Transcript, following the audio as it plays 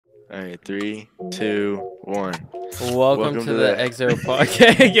All right, 3, 2, 1. Welcome to the Exo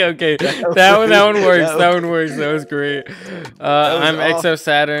Podcast. Okay, that one works. That one works. That was great. I'm Exo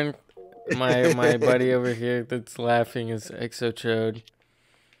Saturn. My buddy over here that's laughing is Exo Chode.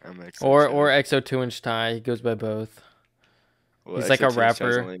 I'm Exo Or Chode. Exo 2-inch Tie. He goes by both. Well, He's like a Exo Chode's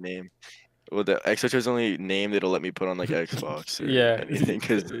rapper. only name. Well, the Exo Chode's only name that'll let me put on like Xbox or Yeah. anything,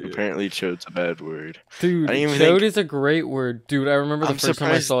 because apparently Chode's a bad word. Dude, I didn't even Chode think... is a great word. Dude, I remember the I'm first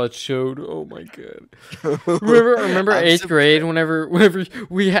time I surprised- saw Chode. Oh my god. Remember I'm 8th grade whenever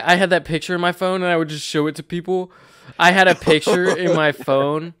I had that picture in my phone and I would just show it to people. I had a picture in my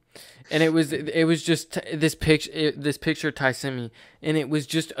phone and it was just this picture Ty sent me, and it was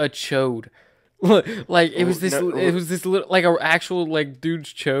just a chode. Like it was this little like a actual like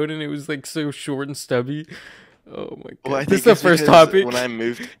dude's chode, and it was like so short and stubby. Oh my god. Well, This is the first topic. When I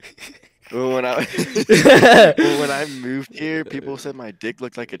moved when I moved here, people said my dick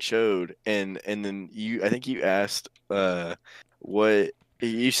looked like a chode, and then I think you asked what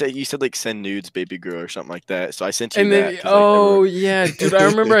you said like send nudes, baby girl, or something like that. So I sent you And that. then, oh yeah, dude, I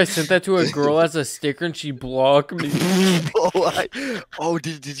remember I sent that to a girl as a sticker, and she blocked me.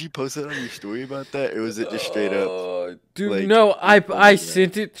 Did you post it on your story about that, or was it just straight up? Dude, like, no, I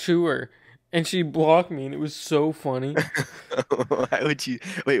sent it to her, and she blocked me, and it was so funny. Why would you?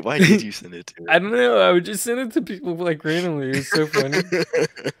 Wait, why did you send it to her? I don't know. I would just send it to people like randomly. It was so funny.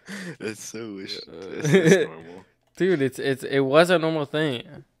 That's so that's normal. Dude, it was a normal thing.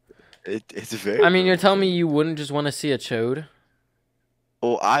 It's very. I mean, you're telling me you wouldn't just want to see a chode?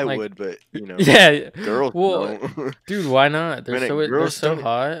 Well, I would, but you know, yeah, girls don't. Dude, why not? They're so don't...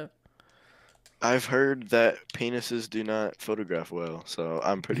 hot. I've heard that penises do not photograph well, so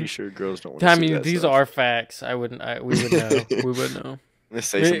I'm pretty sure girls don't want to see see that these stuff. Are facts. We would know. We would know. Let's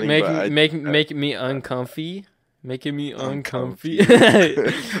say something, making me uncomfy. Making me uncomfy.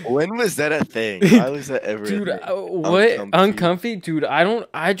 When was that a thing? Why was that ever? Dude, what uncomfy? Dude,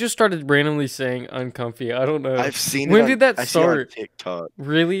 I just started randomly saying uncomfy. I don't know. I've seen. When did that start? I see it on TikTok.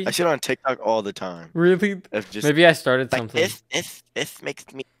 Really? I see it on TikTok all the time. Really? Maybe I started something. This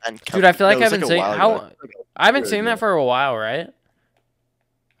makes me uncomfortable. Dude, I feel like I've been saying I've been saying that for a while, right?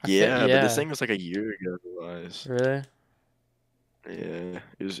 Yeah, but this thing was like a year ago. Really? Yeah,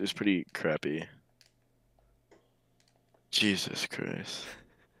 it was pretty crappy. Jesus Christ.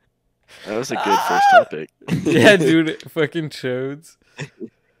 That was a good first topic. Yeah, dude, fucking chodes.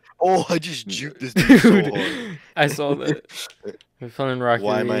 Oh, I just juked this dude so hard. I saw that. We're playing Rocket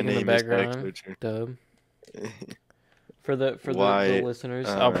League in the background. Dub. For the listeners,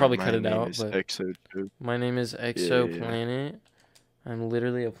 I'll probably cut it out. But Exo my name is Exo Planet. I'm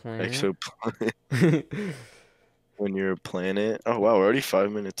literally a planet. Exo Planet. When you're a planet. Oh wow, we're already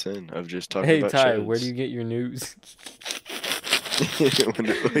 5 minutes in of just talking about Ty, shows. where do you get your news?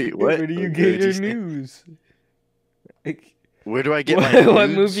 Wait, what? Where do you get your news? Where do I get my news?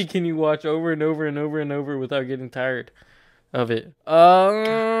 What movie can you watch over and over and over and over without getting tired of it?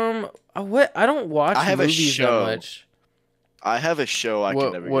 What? I don't watch movies that much. I have a show I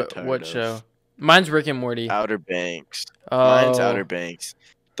can never get tired of. What show? Mine's Rick and Morty. Outer Banks. Oh. Mine's Outer Banks.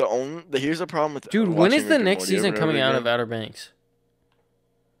 Here's the problem with dude. When is the next season coming out of Outer Banks?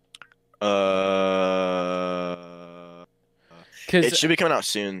 It should be coming out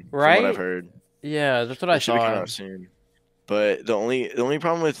soon, right? From what I've heard. Yeah, that's what I thought. It should be coming out soon. But the only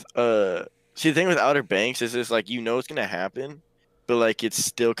problem with the thing with Outer Banks is like it's gonna happen, but like it's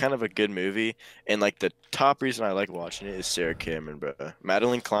still kind of a good movie, and like the top reason I like watching it is Sarah Cameron, bro.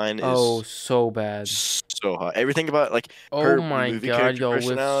 Madeline Klein is so bad, so hot. Everything about like her movie god, y'all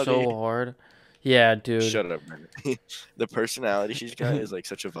whip so hard. Yeah, dude. Shut up, man. The personality she's got is like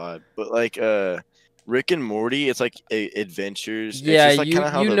such a vibe. But like Rick and Morty, it's like adventures. Yeah, it's just,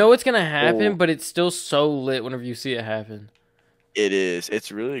 like, you know it's gonna happen, but it's still so lit whenever you see it happen. It is.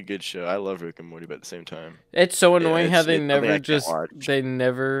 It's really a good show. I love Rick and Morty, but at the same time, it's so annoying how they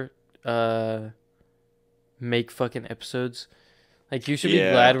never make fucking episodes. Like you should be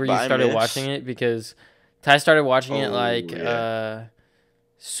glad where you started watching it, because Ty started watching it like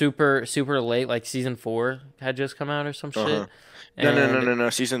super late, like season 4 had just come out or some shit. No.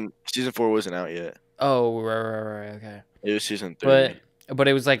 Season 4 wasn't out yet. Oh, right. Okay. It was season 3. But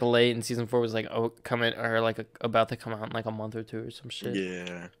it was like late, and season 4 was like about to come out in like a month or 2 or some shit.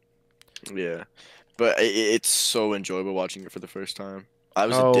 Yeah. But it's so enjoyable watching it for the first time. I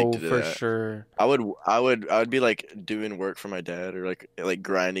was addicted to that. For sure. I would be like doing work for my dad, or like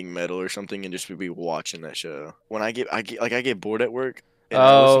grinding metal or something, and just be watching that show. When I get bored at work.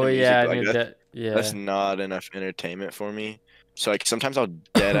 And yeah, that's not enough entertainment for me. So like sometimes I'll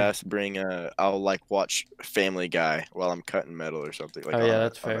dead ass bring I'll like watch Family Guy while I'm cutting metal or something like Oh on yeah, a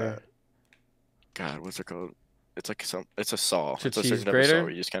that's on fair. a God, what's it called? It's like it's a saw. To It's a cheese certain type of saw where grater,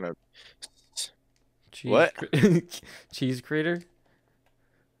 you just kind of cheese, what? cheese grater.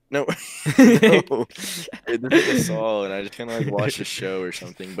 No, no. It's like a saw, and I just kind of like watch a show or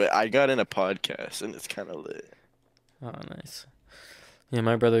something. But I got in a podcast, and it's kind of lit. Oh, nice. Yeah,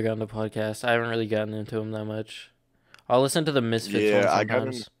 my brother got into podcasts. I haven't really gotten into them that much. I'll listen to the Misfits one Yeah, I got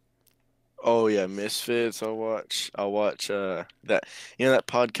in. sometimes. Oh yeah, Misfits. I'll watch that that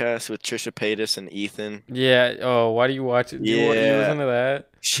podcast with Trisha Paytas and Ethan. Yeah. Oh, why do you watch it? You Yeah, listen to that?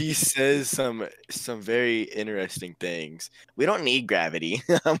 she says some very interesting things. We don't need gravity.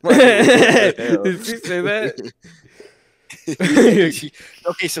 I'm like, what the hell? Did she say that?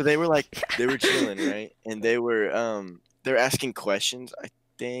 Okay, so they were chilling, right? And they were asking questions, I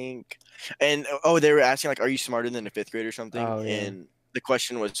think. And oh, they were asking like, are you smarter than a fifth grade or something? Oh yeah. And the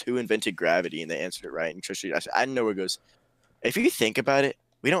question was who invented gravity, and they answered it right. And Trisha, I know where it goes. If you think about it,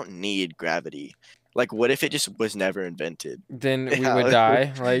 we don't need gravity. Like, what if it just was never invented? Then we would How-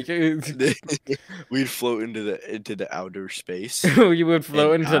 die. Like We'd float into the outer space you would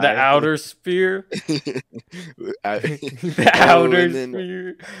float and into the die. outer sphere. The Oh, outer and then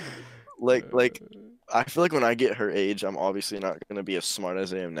sphere. like I feel like when I get her age, I'm obviously not gonna be as smart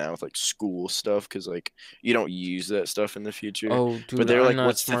as I am now with like school stuff because like you don't use that stuff in the future. Oh, But dude, they're I'm like, not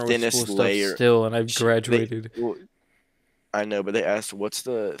what's the smart with school thinnest stuff layer? still, and I've They graduated. well, I know, but they asked what's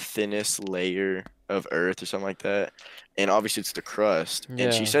the thinnest layer of Earth or something like that, and obviously it's the crust.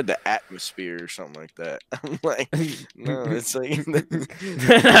 And she Yeah. said the atmosphere or something like that. I'm like, no, it's like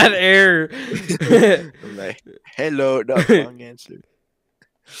Not air. I'm like, hello, no, wrong answer.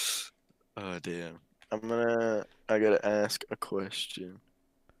 Oh damn. I gotta ask a question.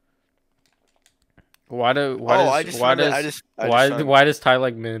 Why do why Oh, does why does I just found why does Ty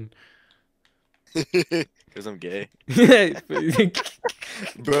like men? because I'm gay. Wait.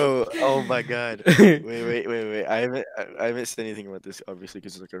 Bro, oh my god. Wait. I haven't said anything about this obviously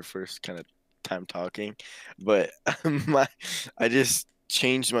because it's like our first kind of time talking. But my I just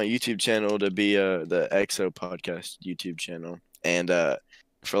changed my YouTube channel to be the Exo Podcast YouTube channel. And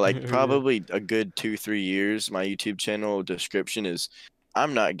for like probably a good 2-3 years, my YouTube channel description is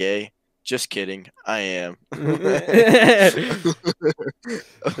I'm not gay. Just kidding. I am.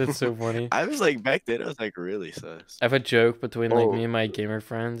 That's so funny. I was like back then I was like really sus. I have a joke between like Oh. me and my gamer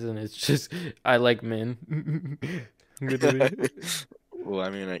friends, and it's just I like men. Literally, Well, I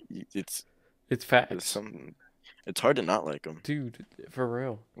mean, it's it's facts, something. It's hard to not like them. dude. For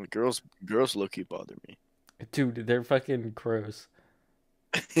real, Like, girls low-key bother me. dude. They're fucking gross.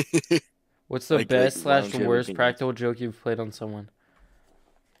 What's the Like best slash longevity worst things. practical joke you've played on someone?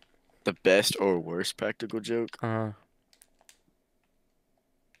 The best or worst practical joke?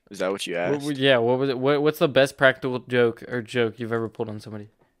 Is that what you asked? Yeah. What was it? What's the best practical joke or joke you've ever pulled on somebody?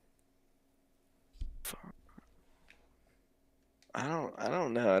 I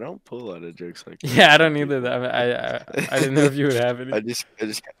don't know. I don't pull a lot of jokes like that. Yeah, I don't either. I didn't know if you would have any. I just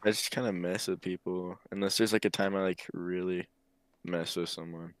kind of mess with people unless there's like a time I like really mess with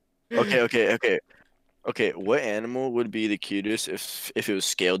someone. Okay. What animal would be the cutest if it was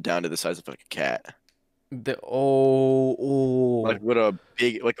scaled down to the size of like a cat? Like what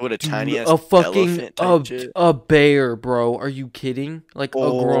a tiny ass a fucking elephant type shit? a bear, bro. Are you kidding? Like a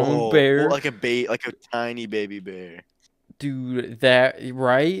grown bear, like a tiny baby bear. dude. That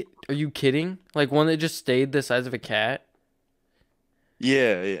right? Are you kidding? Like one that just stayed the size of a cat,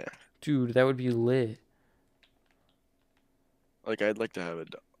 Yeah. dude. That would be lit. Like I'd like to have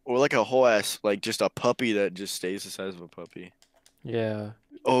or like a whole ass like just a puppy that just stays the size of a puppy. Yeah.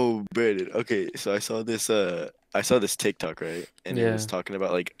 Oh, Brandon. Okay, so I saw this TikTok, right? And it was Yeah. talking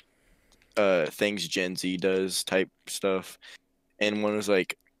about like things Gen Z does type stuff. And one was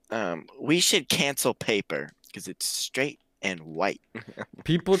like, we should cancel paper because it's straight and white.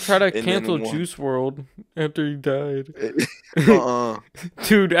 People try to And then cancel one- Juice World after he died.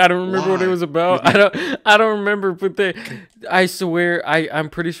 Dude, I don't remember what it Why? was about. I don't remember, but I swear I'm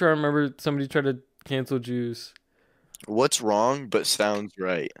pretty sure I remember somebody tried to cancel Juice. what's wrong but sounds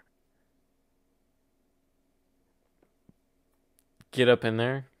right? Get up in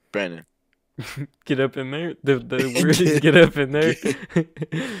there. Brandon. Get up in there. The word is get up in there.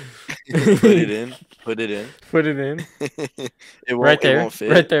 Put it in. Put it in. Put it in. It won't, Right it there. won't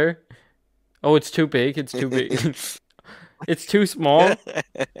fit. Right there. Oh, it's too big. It's too big. It's too small.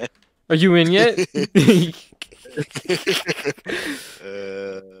 Are you in yet?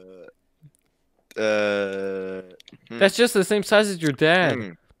 That's just the same size as your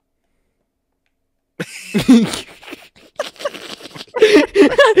dad. hmm.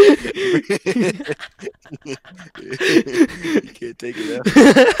 You can't take it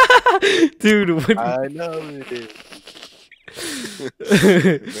out. Dude, what? I know it.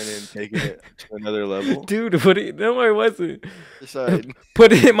 Brennan taking it to another level. Dude, what? No, I wasn't. Decide.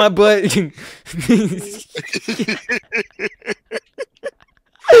 Put it in my butt.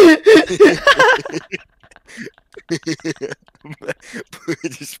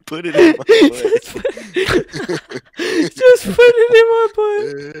 Just put it in my butt. Just put it in my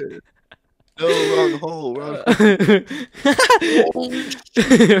butt. No, wrong hole. Wrong hole.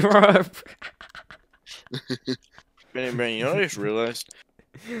 Brandon, you know what I just realized?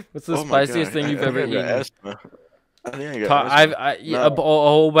 What's the spiciest thing you've ever eaten? Asthma. I think I got asthma. A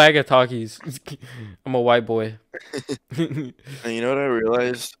whole bag of Takis. I'm a white boy. And you know what I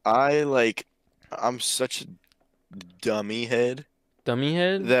realized? I'm such a dummy head. Dummy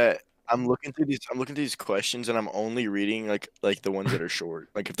head? That I'm looking through these questions and I'm only reading like the ones that are short.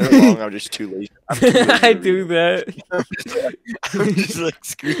 Like if they're long, I'm just too lazy. I do that. I'm just like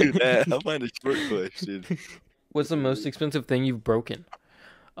screw that. I'll find a short question. What's the most expensive thing you've broken?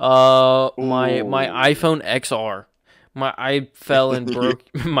 My iPhone XR. I fell and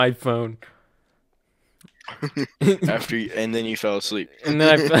broke my phone. And then you fell asleep. And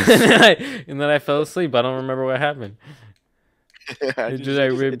then I fell asleep. I don't remember what happened.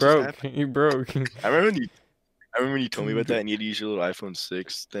 It broke. You broke. I remember when you told me about that and you had to use your little iPhone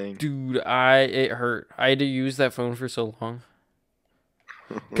 6 thing. Dude, it hurt. I had to use that phone for so long.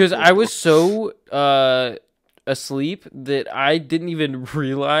 Because I was so asleep that I didn't even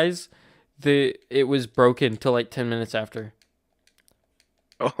realize that it was broken till like 10 minutes after.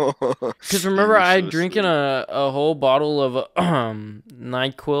 Because remember, I had drinking a whole bottle of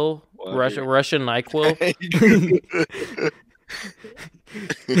NyQuil, Russian NyQuil.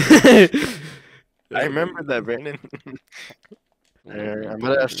 I remember that, Brandon. I'm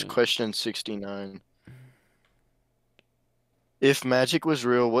going to ask question 69. If magic was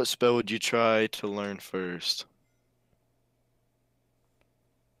real, what spell would you try to learn first?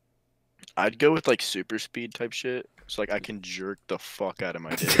 I'd go with like super speed type shit. So like I can jerk the fuck out of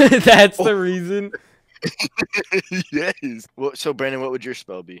my dick. That's the reason. Yes. Well, so Brandon, what would your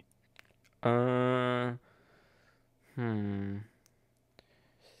spell be?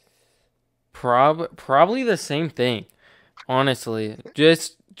 Probably the same thing. Honestly,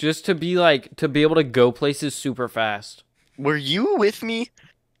 just to be able to go places super fast. Were you with me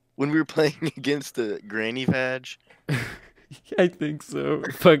when we were playing against the Granny Badge? I think so.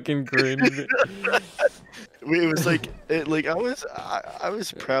 Fucking Granny. It was like I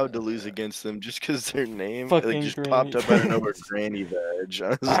was proud to lose against them just because their name just Granny. popped up out of nowhere. Granny Badge.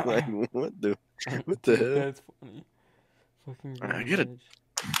 I was like, what the hell? That's funny. Fucking Granny.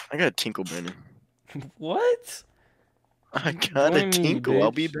 I got a tinkle, Brandon. What? I got a tinkle.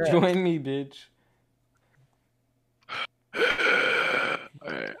 I'll be back. Join me, bitch.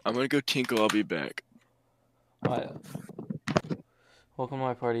 Alright, I'm gonna go tinkle. I'll be back. Welcome to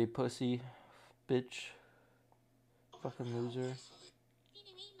my party, pussy, bitch, fucking loser.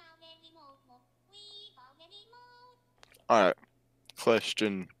 Alright,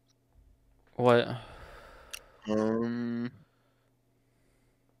 question. What?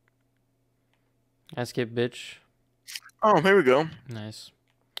 Ask it, bitch. Oh, here we go. Nice.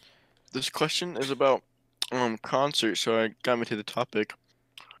 This question is about concerts, so I got me to the topic.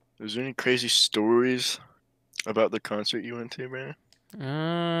 Is there any crazy stories about the concert you went to, Brandon?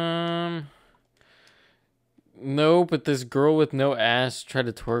 No, but this girl with no ass tried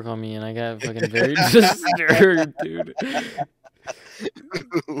to twerk on me, and I got fucking very disturbed, dude.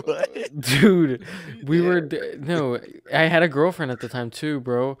 What? Dude, I had a girlfriend at the time too,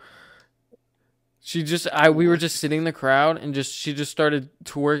 bro. We were just sitting in the crowd, and she just started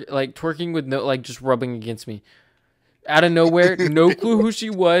twerking with just rubbing against me. Out of nowhere, no clue who she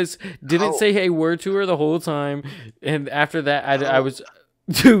was, didn't say a word to her the whole time, and after that, I was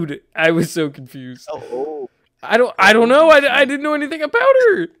so confused. I don't know. I didn't know anything about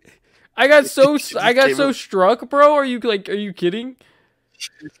her. I got so struck, bro. Are you kidding? She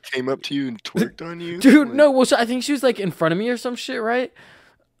just came up to you and twerked on you, dude. No, well, I think she was in front of me or some shit, right?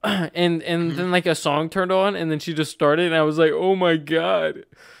 And then a song turned on, and then she just started, and I was like, oh my god.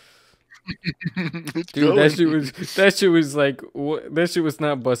 Dude, that shit was what? That shit was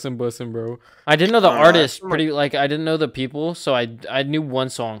not bussin', bro. I didn't know the artist I didn't know the people, so I knew one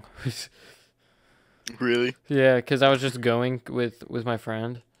song. Really? Yeah, because I was just going with my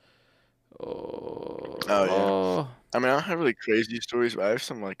friend. Oh yeah. I mean, I don't have really crazy stories, but I have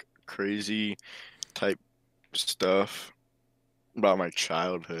some crazy type stuff about my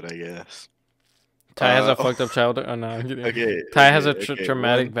childhood, I guess. Ty has a fucked up childhood. Oh no, I'm kidding. Okay. Ty has a Okay.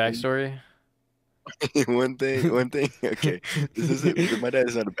 traumatic backstory. One thing. Okay, this isn't. My dad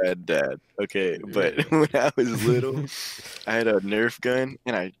is not a bad dad. Okay, but when I was little, I had a Nerf gun,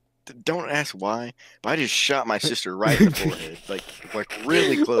 and don't ask why, but I just shot my sister right in the forehead, like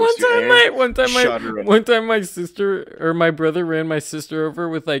really close to Aaron. One time my sister or my brother ran my sister over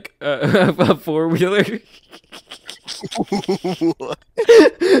with like a four-wheeler. What?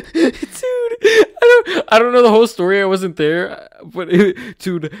 Dude, I don't know the whole story. I wasn't there, but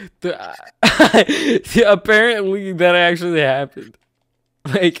apparently that actually happened.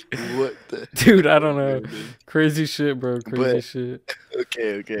 Like, What the? Dude, I don't know. Crazy shit, bro. Crazy shit.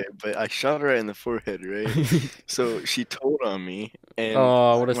 Okay, but I shot her right in the forehead, right? So she told on me, and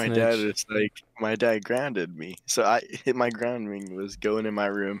what a my snitch. dad was like, my dad grounded me. So my grounding was going in my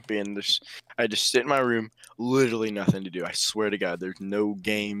room, I just sit in my room, literally nothing to do. I swear to God, there's no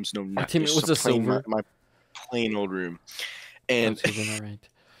games, no nothing. It was a silver. My plain old room, and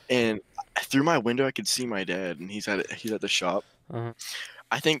and through my window I could see my dad, and he's at the shop.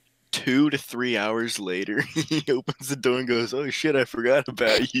 I think 2 to 3 hours later, he opens the door and goes, "Oh shit, I forgot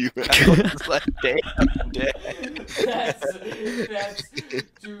about you." I was like, "Damn, Dad."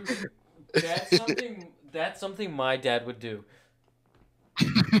 Dude, that's something my dad would do.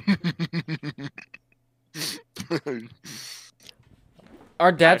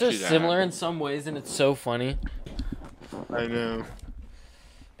 Our dads are similar in some ways, and it's so funny. I know.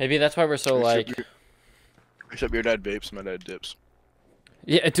 Maybe that's why we're so like. Except your dad vapes, my dad dips.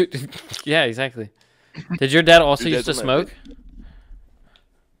 Yeah, dude. Yeah, exactly. Did your dad also used to smoke?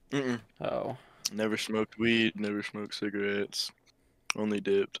 Oh. Never smoked weed. Never smoked cigarettes. Only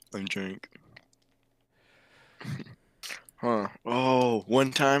dipped and drank. Huh. Oh,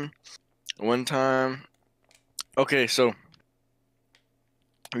 one time. Okay, so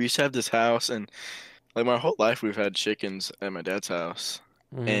we used to have this house, and like my whole life we've had chickens at my dad's house,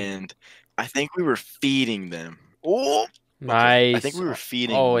 and I think we were feeding them. Oh, nice. I think we were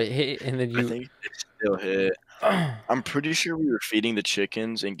feeding. Oh, it hit, and then you. I think it still hit. I'm pretty sure we were feeding the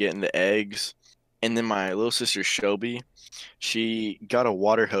chickens and getting the eggs, and then my little sister Shelby, she got a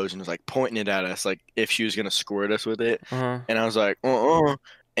water hose and was like pointing it at us, like if she was gonna squirt us with it. And I was like,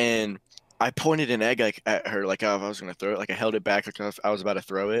 and I pointed an egg like at her, like I was gonna throw it, like I held it back, like I was about to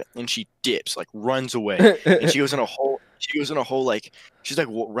throw it, and she dips, like runs away, and she goes in a hole. Like she's like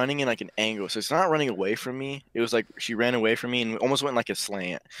running in like an angle, so it's not running away from me. It was like she ran away from me and almost went like a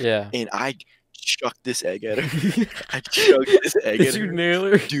slant. Yeah. And I chucked this egg at her. Did you nail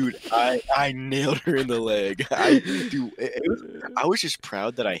her? Dude, I nailed her in the leg. I was just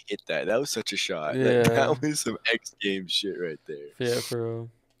proud that I hit that. That was such a shot. Yeah. That was some X Games shit right there. Yeah, bro.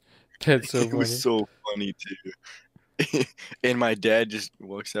 That's so funny. It was so funny too. And my dad just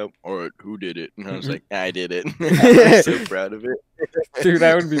walks up, or who did it? And I was like, I did it. I'm so proud of it. Dude,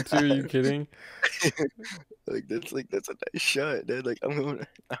 I would be too. Are you kidding? That's a nice shot, Dad. Like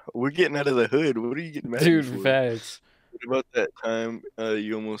we're getting out of the hood. What are you getting mad at me for? Dude, facts. What about that time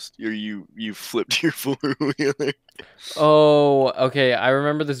you flipped your four-wheeler? Oh, okay. I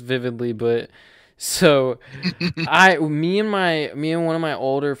remember this vividly, but so me and one of my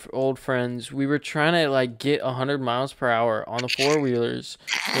old friends, we were trying to like get 100 miles per hour on the four-wheelers,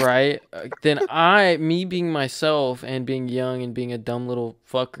 right? Then me being myself and being young and being a dumb little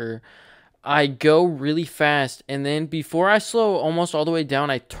fucker, I go really fast, and then before I slow almost all the way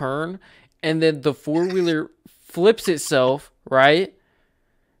down, I turn, and then the four-wheeler flips itself, right?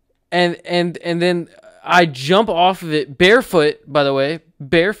 And then I jump off of it barefoot, by the way,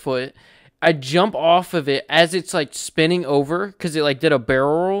 barefoot. I jump off of it as it's like spinning over because it like did a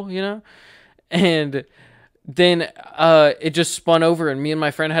barrel roll, you know? And then it just spun over, and me and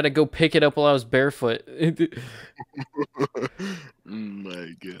my friend had to go pick it up while I was barefoot.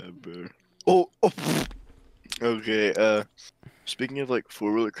 My God, bro. Oh. Okay, speaking of like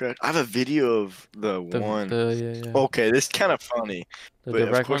four-wheeler crash, I have a video of the one. Yeah. Okay, this is kind of funny. But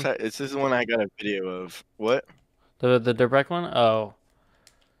of course, one? this is the one I got a video of. What? The direct one? Oh.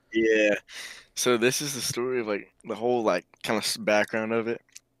 Yeah. So this is the story of like the whole like kind of background of it.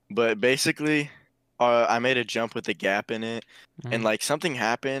 But basically, I made a jump with a gap in it, and like something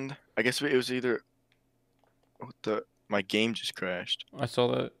happened. I guess it was either my game just crashed. I saw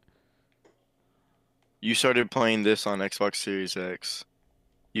that. You started playing this on Xbox Series X.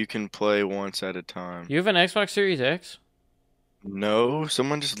 You can play once at a time. You have an Xbox Series X? No,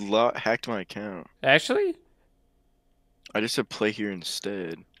 someone just hacked my account. Actually? I just said play here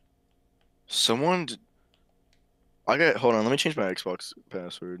instead. Hold on, let me change my Xbox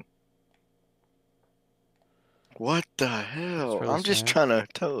password. What the It's hell? really I'm just sad. trying to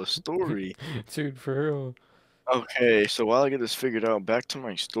tell a story. Dude, for real. Okay, so while I get this figured out, back to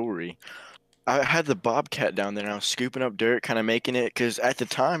my story. I had the bobcat down there and I was scooping up dirt, kind of making it, because at the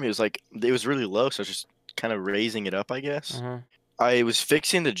time it was really low, so I was just kind of raising it up, I guess. Uh-huh. I was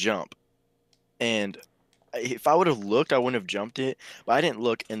fixing the jump, and if I would have looked, I wouldn't have jumped it, but I didn't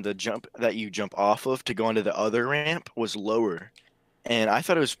look, and the jump that you jump off of to go onto the other ramp was lower, and I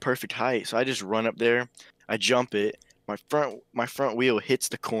thought it was perfect height, so I just run up there, I jump it, my front wheel hits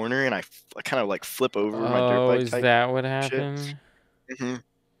the corner, and I kind of like flip over my dirt Oh, bike is type that what shit. happened? hmm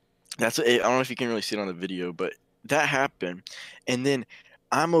That's I don't know if you can really see it on the video, but that happened, and then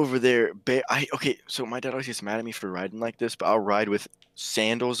I'm over there. Okay, so my dad always gets mad at me for riding like this, but I'll ride with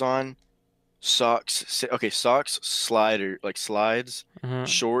sandals on, socks, slides,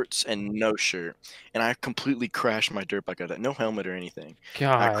 Uh-huh. shorts, and no shirt. And I completely crashed my dirt bike like that. No helmet or anything.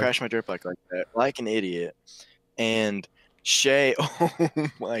 I God. crashed my dirt bike like that, like an idiot. And Shay, oh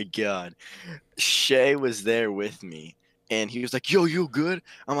my God, Shay was there with me. And he was like, "Yo, you good?"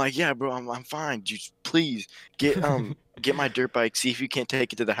 I'm like, "Yeah, bro, I'm fine. Just please get my dirt bike. See if you can't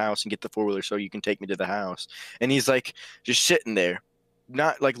take it to the house and get the four wheeler so you can take me to the house." And he's like, just sitting there,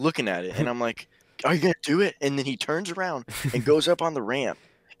 not like looking at it. And I'm like, "Are you gonna do it?" And then he turns around and goes up on the ramp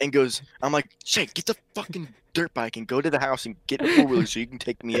and goes, I'm like, "Shay, get the fucking dirt bike and go to the house and get the four wheeler so you can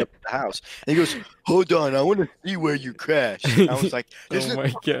take me up to the house." And he goes, "Hold on, I want to see where you crashed." I was like, Oh "There's no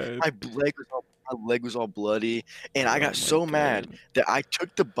my God. my leg was all bloody, and I Oh got my so mad God. that I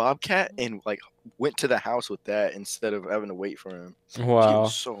took the Bobcat and like went to the house with that instead of having to wait for him. He was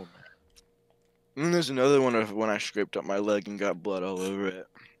Wow. so mad. And then there's another one of when I scraped up my leg and got blood all over it.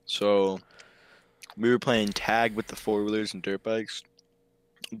 So we were playing tag with the four wheelers and dirt bikes.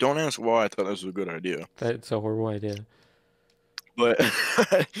 Don't ask why I thought this was a good idea, That's a horrible idea. but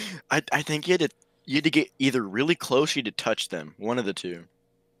I think you had to get either really close, or you had to touch them, one of the two.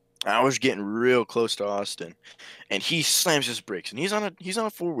 I was getting real close to Austin, and he slams his brakes, and he's on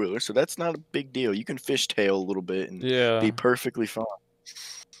a four wheeler, so that's not a big deal. You can fishtail a little bit and be Yeah. perfectly fine.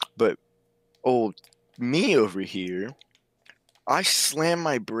 But old me over here, I slam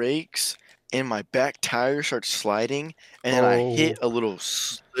my brakes, and my back tire starts sliding, and then I hit Oh. a little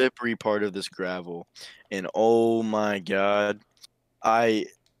slippery part of this gravel, and oh my God, I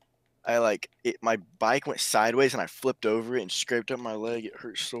I like it. My bike went sideways, and I flipped over it and scraped up my leg. It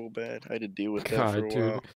hurt so bad. I had to deal with that for God, a dude. while.